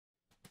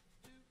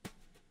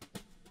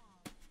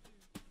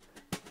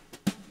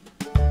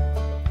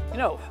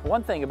know,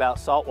 one thing about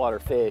saltwater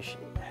fish,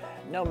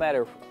 no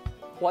matter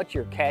what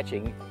you're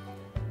catching,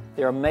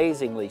 they're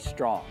amazingly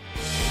strong.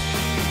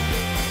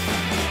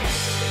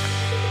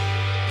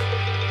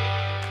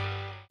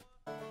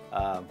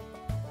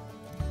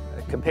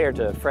 Compared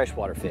to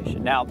freshwater fish.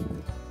 Now,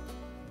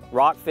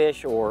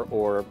 rockfish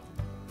or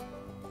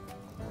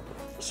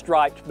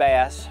striped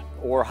bass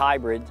or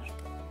hybrids,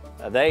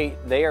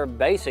 they are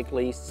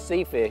basically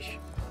sea fish.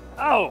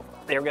 Oh,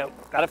 there we go,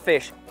 got a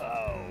fish.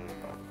 Oh,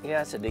 yeah,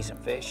 that's a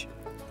decent fish.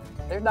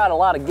 There's not a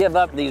lot of give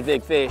up to these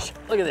big fish.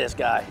 Look at this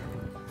guy.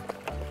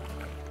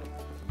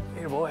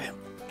 Here, boy.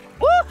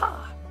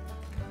 Woo-ha!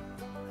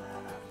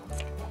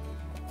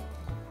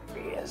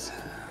 There he is.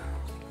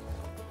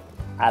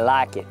 I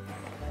like it.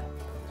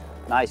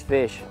 Nice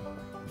fish.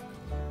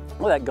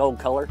 Look at that gold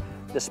color.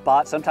 The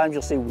spots, sometimes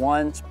you'll see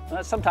one,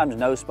 sometimes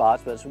no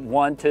spots, but it's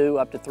 1, 2,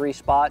 up to 3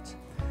 spots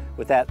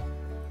with that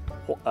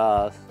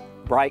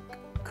bright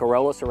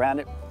corollas around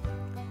it.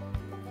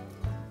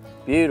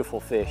 Beautiful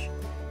fish.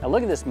 Now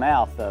look at this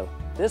mouth though.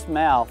 This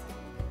mouth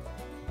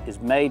is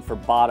made for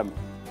bottom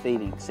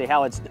feeding. See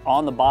how it's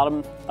on the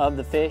bottom of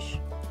the fish?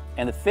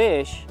 And the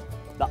fish,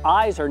 the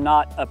eyes are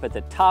not up at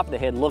the top of the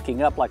head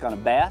looking up like on a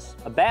bass.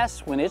 A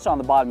bass, when it's on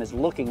the bottom, is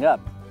looking up.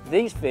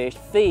 These fish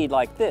feed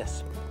like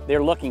this.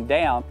 They're looking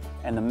down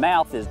and the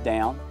mouth is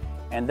down,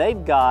 and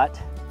they've got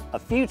a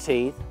few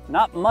teeth,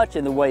 not much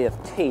in the way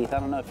of teeth. I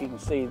don't know if you can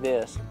see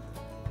this.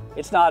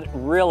 It's not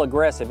real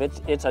aggressive.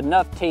 It's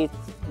enough teeth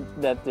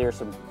that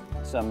there's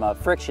some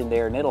friction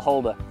there, and it'll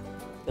hold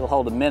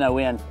a minnow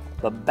in.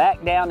 But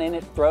back down in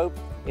its throat,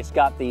 it's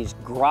got these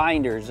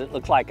grinders. It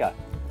looks like a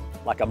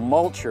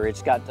mulcher.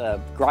 It's got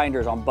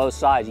grinders on both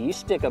sides. You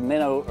stick a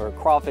minnow or a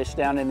crawfish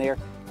down in there,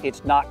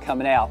 it's not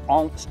coming out.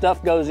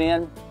 Stuff goes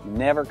in,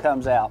 never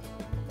comes out.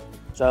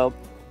 So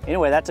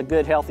anyway, that's a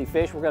good healthy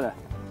fish. We're gonna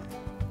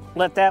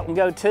let that one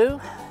go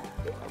too.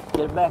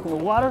 Get it back in the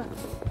water.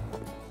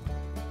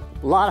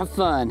 A lot of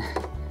fun.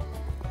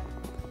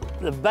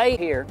 The bait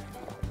here,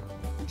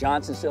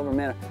 Johnson silver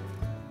minnow.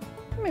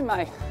 I mean,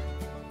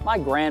 my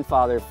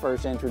grandfather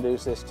first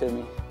introduced this to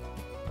me.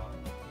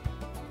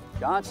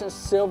 Johnson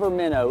silver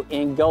minnow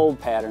in gold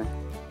pattern.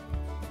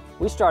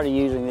 We started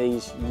using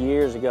these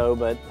years ago,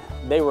 but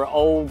they were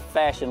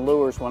old-fashioned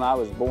lures when I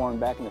was born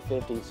back in the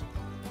 50s.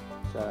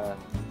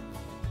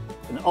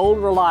 An old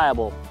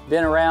reliable,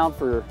 been around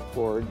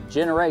for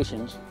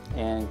generations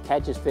and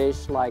catches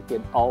fish like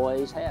it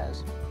always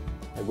has.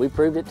 And we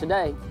proved it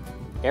today.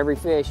 Every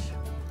fish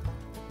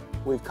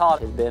we've caught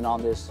has been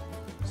on this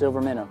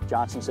silver minnow,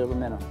 Johnson silver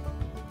minnow.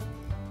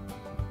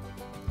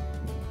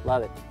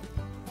 Love it.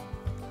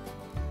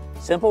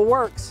 Simple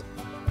works.